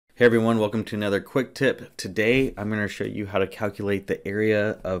Hey everyone, welcome to another quick tip. Today I'm going to show you how to calculate the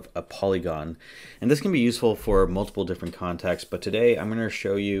area of a polygon. And this can be useful for multiple different contexts, but today I'm going to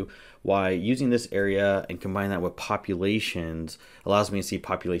show you why using this area and combine that with populations allows me to see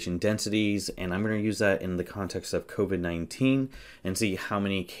population densities, and I'm going to use that in the context of COVID-19 and see how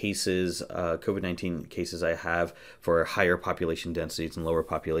many cases, COVID-19 cases I have for higher population densities and lower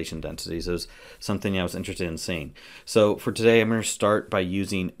population densities. It was something I was interested in seeing. So for today I'm going to start by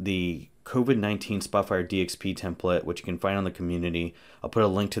using the COVID-19 Spotfire DXP template, which you can find on the community. I'll put a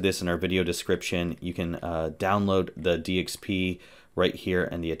link to this in our video description. You can download the DXP right here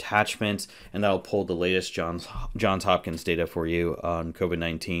and the attachments, and that'll pull the latest Johns Hopkins data for you on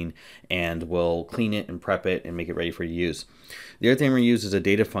COVID-19, and we'll clean it and prep it and make it ready for you to use. The other thing we're going to use is a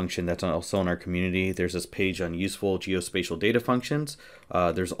data function that's also in our community. There's this page on useful geospatial data functions.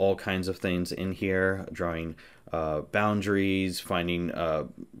 There's all kinds of things in here, drawing boundaries, finding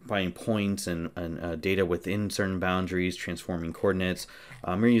points and data within certain boundaries, transforming coordinates.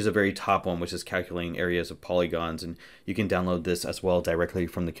 I'm going to use a very top one, which is calculating areas of polygons, and you can download this as well directly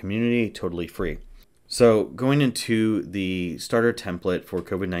from the community, totally free. So going into the starter template for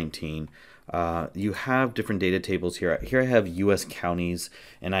COVID-19, you have different data tables here. Here I have US counties,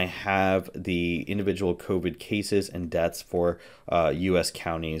 and I have the individual COVID cases and deaths for US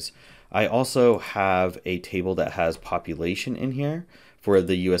counties. I also have a table that has population in here for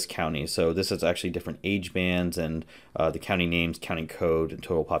the US counties. So this is actually different age bands and the county names, county code, and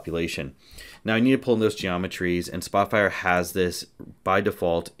total population. Now I need to pull in those geometries, and Spotfire has this by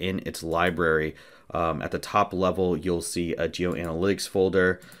default in its library. At the top level, you'll see a geoanalytics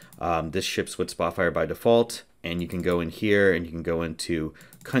folder. This ships with Spotfire by default, and you can go in here and you can go into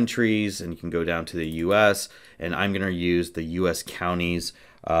countries and you can go down to the US, and I'm going to use the US counties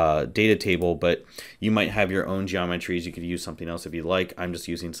data table, but you might have your own geometries. You could use something else if you like. I'm just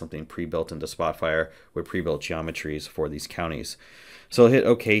using something pre-built into Spotfire with pre-built geometries for these counties. So I'll hit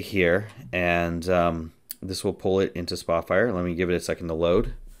OK here, and this will pull it into Spotfire. Let me give it a second to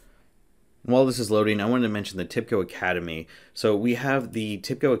load. While this is loading, I wanted to mention the TIBCO Academy. So we have the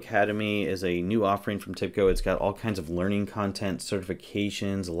TIBCO Academy is a new offering from TIBCO. It's got all kinds of learning content,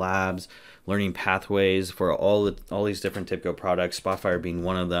 certifications, labs, learning pathways for all these different TIBCO products, Spotfire being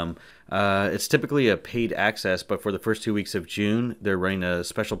one of them. It's typically a paid access, but for the first 2 weeks of June, they're running a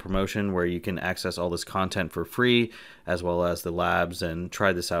special promotion where you can access all this content for free, as well as the labs, and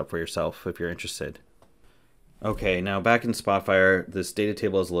try this out for yourself if you're interested. Okay, now back in Spotfire, this data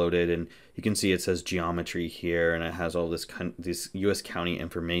table is loaded, and you can see it says geometry here, and it has all this US county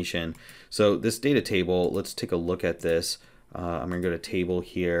information. So this data table, let's take a look at this. I'm going to go to table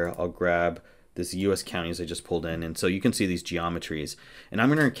here. I'll grab this US counties I just pulled in, and so you can see these geometries. And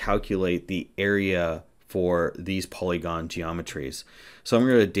I'm going to calculate the area for these polygon geometries. So I'm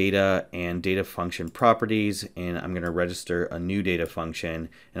going to go to data and data function properties, and I'm going to register a new data function,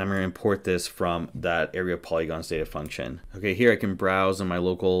 and I'm going to import this from that area of polygons data function. Okay, here I can browse on my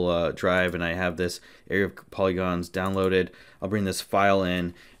local drive, and I have this area of polygons downloaded. I'll bring this file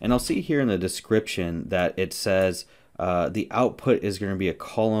in, and I'll see here in the description that it says the output is going to be a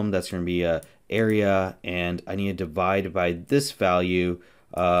column that's going to be a area, and I need to divide by this value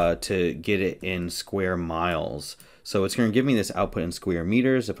to get it in square miles. So it's going to give me this output in square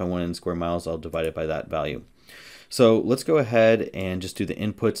meters. If I want it in square miles, I'll divide it by that value. So let's go ahead and just do the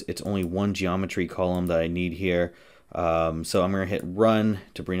inputs. It's only one geometry column that I need here. So I'm going to hit run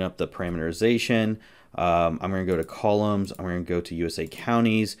to bring up the parameterization. I'm going to go to columns. I'm going to go to USA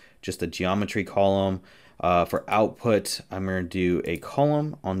counties, just the geometry column. For output, I'm going to do a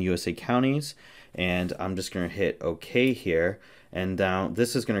column on USA counties, and I'm just going to hit OK here. And now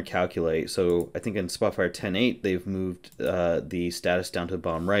this is going to calculate. So I think in Spotfire 10.8 they've moved the status down to the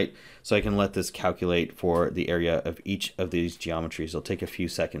bottom right, so I can let this calculate for the area of each of these geometries. It'll take a few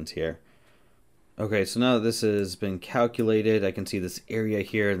seconds here. Okay, so now that this has been calculated, I can see this area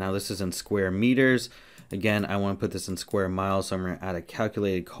here. Now this is in square meters. Again, I want to put this in square miles, so I'm going to add a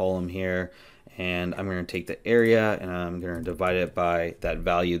calculated column here, and I'm going to take the area and I'm going to divide it by that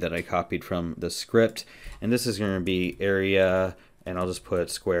value that I copied from the script. And this is going to be area, and I'll just put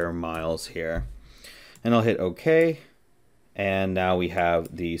square miles here. And I'll hit OK. And now we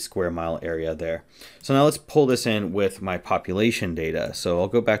have the square mile area there. So now let's pull this in with my population data. So I'll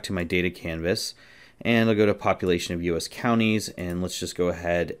go back to my data canvas, and I'll go to population of US counties, and let's just go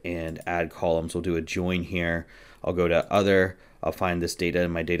ahead and add columns. We'll do a join here. I'll go to other. I'll find this data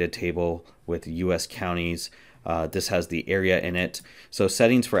in my data table with US counties. This has the area in it. So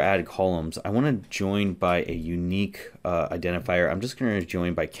settings for add columns. I want to join by a unique identifier. I'm just going to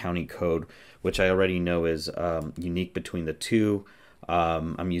join by county code, which I already know is unique between the two.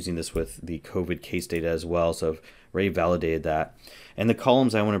 I'm using this with the COVID case data as well, so I've already validated that. And the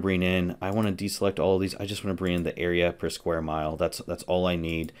columns I want to bring in, I want to deselect all of these. I just want to bring in the area per square mile. That's all I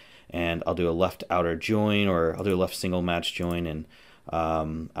need. And I'll do a left outer join, or I'll do a left single match join, and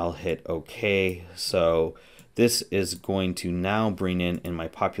I'll hit OK. So this is going to now bring in my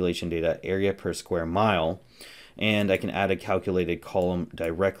population data area per square mile, and I can add a calculated column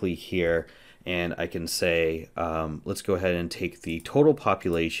directly here, and I can say let's go ahead and take the total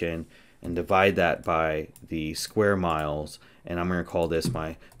population and divide that by the square miles, and I'm going to call this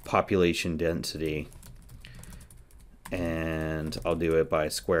my population density, and I'll do it by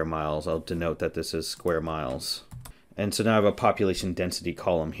square miles. I'll denote that this is square miles. And so now I have a population density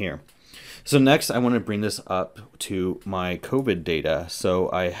column here. So next I want to bring this up to my COVID data.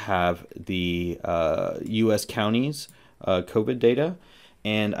 So I have the US counties COVID data,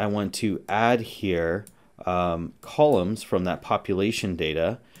 and I want to add here columns from that population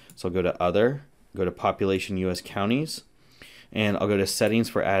data. So I'll go to Other, go to Population US Counties, and I'll go to Settings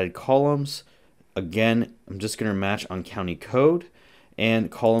for Added Columns. Again, I'm just going to match on county code,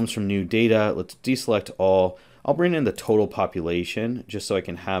 and columns from new data. Let's deselect all. I'll bring in the total population just so I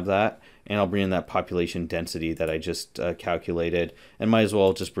can have that, and I'll bring in that population density that I just calculated, and might as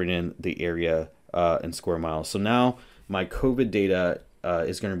well just bring in the area in square miles. So now my COVID data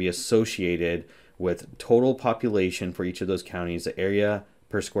is going to be associated with total population for each of those counties, the area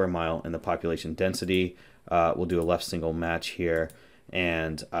per square mile, and the population density. We'll do a left single match here,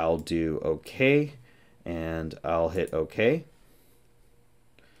 and I'll do OK, and I'll hit OK.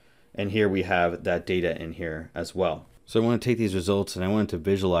 And here we have that data in here as well. So I want to take these results and I want to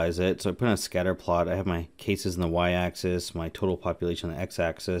visualize it. So I put on a scatter plot. I have my cases in the y-axis, my total population on the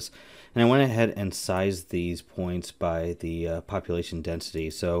x-axis, and I went ahead and sized these points by the population density.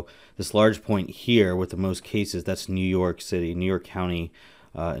 So this large point here with the most cases, that's New York City, New York County,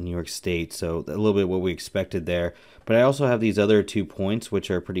 in New York State. So a little bit what we expected there. But I also have these other 2 points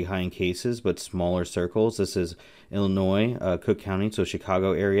which are pretty high in cases but smaller circles. This is Illinois, Cook County, so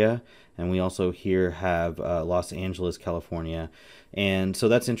Chicago area, and we also here have Los Angeles, California. And so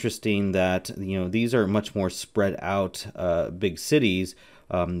that's interesting that, you know, these are much more spread out big cities.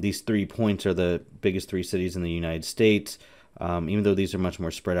 These 3 points are the biggest 3 cities in the United States. Even though these are much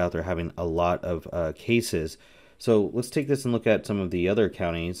more spread out, they're having a lot of cases. So let's take this and look at some of the other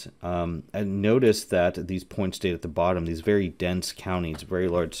counties. And notice that these points stayed at the bottom, these very dense counties, very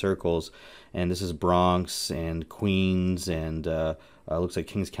large circles. And this is Bronx and Queens and looks like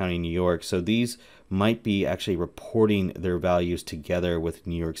Kings County, New York. So these might be actually reporting their values together with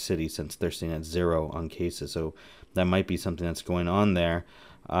New York City, since they're sitting at 0 on cases. So that might be something that's going on there.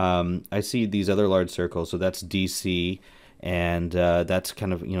 I see these other large circles, so that's DC. And that's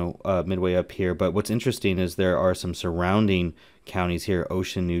kind of, you know, midway up here. But what's interesting is there are some surrounding counties here.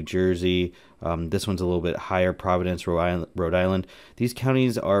 Ocean, New Jersey. This one's a little bit higher. Providence, Rhode Island. These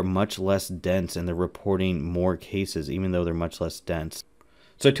counties are much less dense, and they're reporting more cases, even though they're much less dense.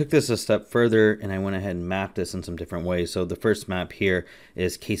 So I took this a step further and I went ahead and mapped this in some different ways. So the first map here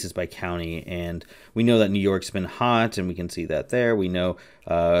is cases by county, and we know that New York's been hot, and we can see that there. We know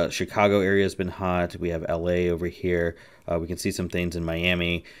Chicago area has been hot. We have LA over here. We can see some things in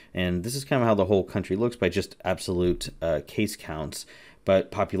Miami, and this is kind of how the whole country looks by just absolute case counts.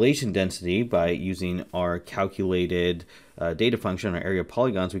 But population density, by using our calculated data function, our area of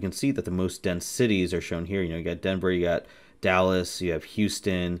polygons, we can see that the most dense cities are shown here. You know, you got Denver, you got Dallas, you have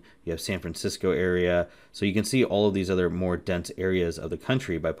Houston, you have San Francisco area. So you can see all of these other more dense areas of the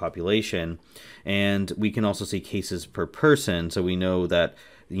country by population. And we can also see cases per person. So we know that,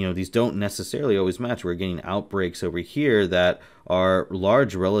 you know, these don't necessarily always match. We're getting outbreaks over here that are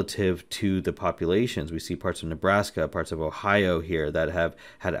large relative to the populations. We see parts of Nebraska, parts of Ohio here that have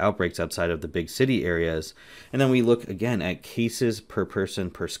had outbreaks outside of the big city areas. And then we look again at cases per person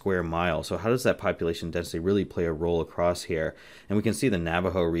per square mile. So how does that population density really play a role across here? And we can see the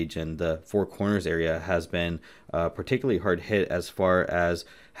Navajo region, the Four Corners area, has been particularly hard hit as far as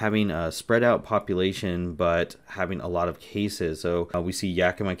having a spread out population but having a lot of cases. So we see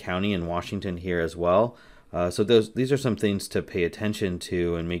Yakima County in Washington here as well. So these are some things to pay attention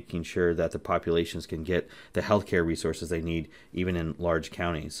to, and making sure that the populations can get the healthcare resources they need, even in large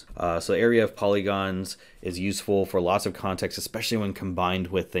counties. So Area of Polygons is useful for lots of context, especially when combined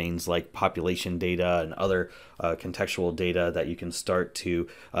with things like population data and other contextual data that you can start to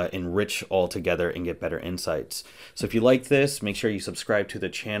enrich all together and get better insights. So if you like this, make sure you subscribe to the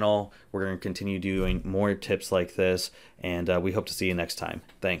channel. We're going to continue doing more tips like this, and we hope to see you next time.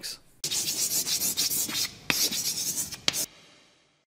 Thanks.